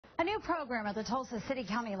A new program at the Tulsa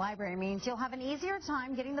City-County Library means you'll have an easier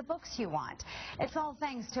time getting the books you want. It's all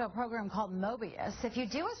thanks to a program called MOBIUS. If you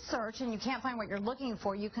do a search and you can't find what you're looking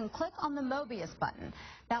for, you can click on the MOBIUS button.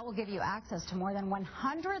 That will give you access to more than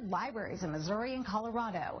 100 libraries in Missouri and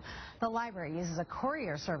Colorado. The library uses a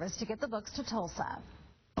courier service to get the books to Tulsa.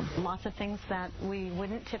 Lots of things that we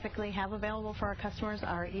wouldn't typically have available for our customers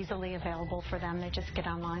are easily available for them. They just get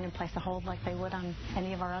online and place a hold like they would on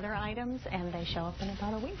any of our other items, and they show up in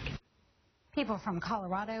about a week. People from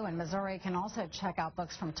Colorado and Missouri can also check out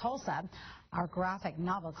books from Tulsa. Our graphic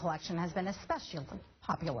novel collection has been especially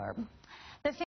popular.